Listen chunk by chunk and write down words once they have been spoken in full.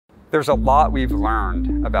There's a lot we've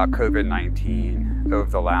learned about COVID-19 over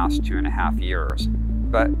the last 2.5 years,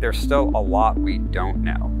 but there's still a lot we don't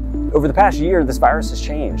know. Over the past year, this virus has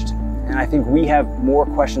changed, and I think we have more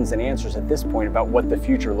questions than answers at this point about what the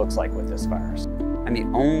future looks like with this virus. And the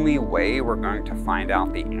only way we're going to find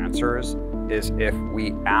out the answers is if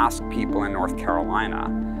we ask people in North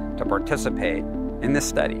Carolina to participate in this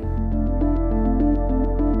study.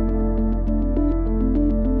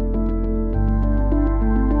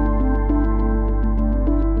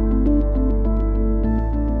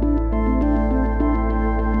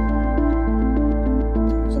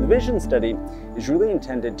 The VISION study is really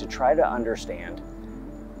intended to try to understand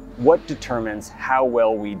what determines how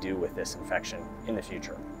well we do with this infection in the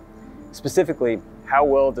future. Specifically, how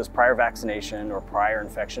well does prior vaccination or prior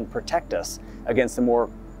infection protect us against the more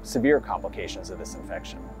severe complications of this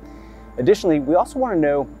infection? Additionally, we also want to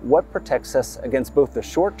know what protects us against both the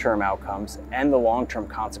short-term outcomes and the long-term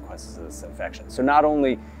consequences of this infection. So not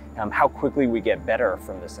only how quickly we get better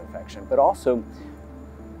from this infection, but also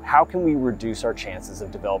how can we reduce our chances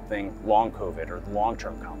of developing long COVID or the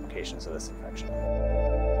long-term complications of this infection?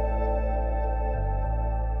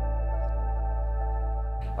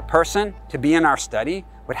 A person to be in our study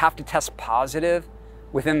would have to test positive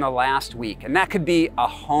within the last week. And that could be a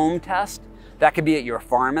home test, that could be at your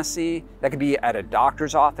pharmacy, that could be at a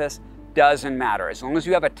doctor's office, doesn't matter. As long as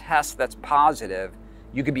you have a test that's positive,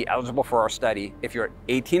 you could be eligible for our study if you're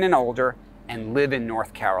 18 and older and live in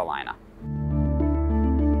North Carolina.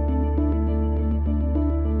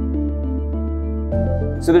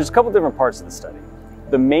 So there's a couple different parts of the study.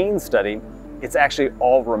 The main study, it's actually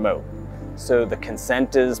all remote. So the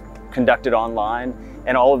consent is conducted online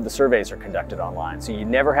and all of the surveys are conducted online. So you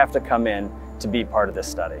never have to come in to be part of this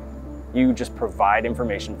study. You just provide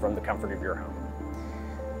information from the comfort of your home.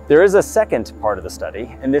 There is a second part of the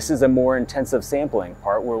study, and this is a more intensive sampling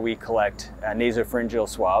part where we collect nasopharyngeal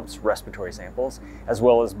swabs, respiratory samples, as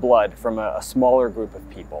well as blood from a smaller group of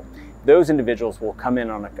people. Those individuals will come in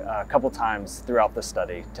on a couple times throughout the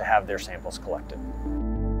study to have their samples collected.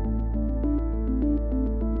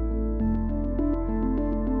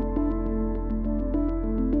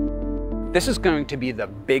 This is going to be the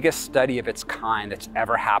biggest study of its kind that's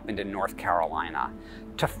ever happened in North Carolina.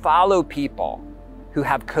 To follow people who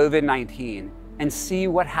have COVID-19 and see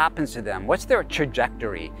what happens to them. What's their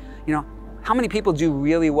trajectory? You know, how many people do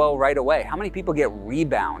really well right away? How many people get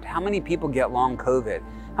rebound? How many people get long COVID?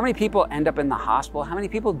 How many people end up in the hospital? How many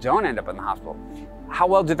people don't end up in the hospital? How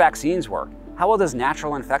well do vaccines work? How well does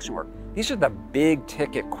natural infection work? These are the big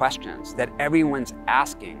ticket questions that everyone's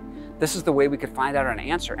asking. This is the way we could find out an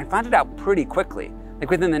answer and find it out pretty quickly. Like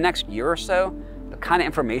within the next year or so, the kind of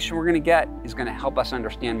information we're going to get is going to help us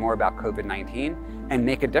understand more about COVID-19 and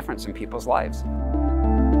make a difference in people's lives.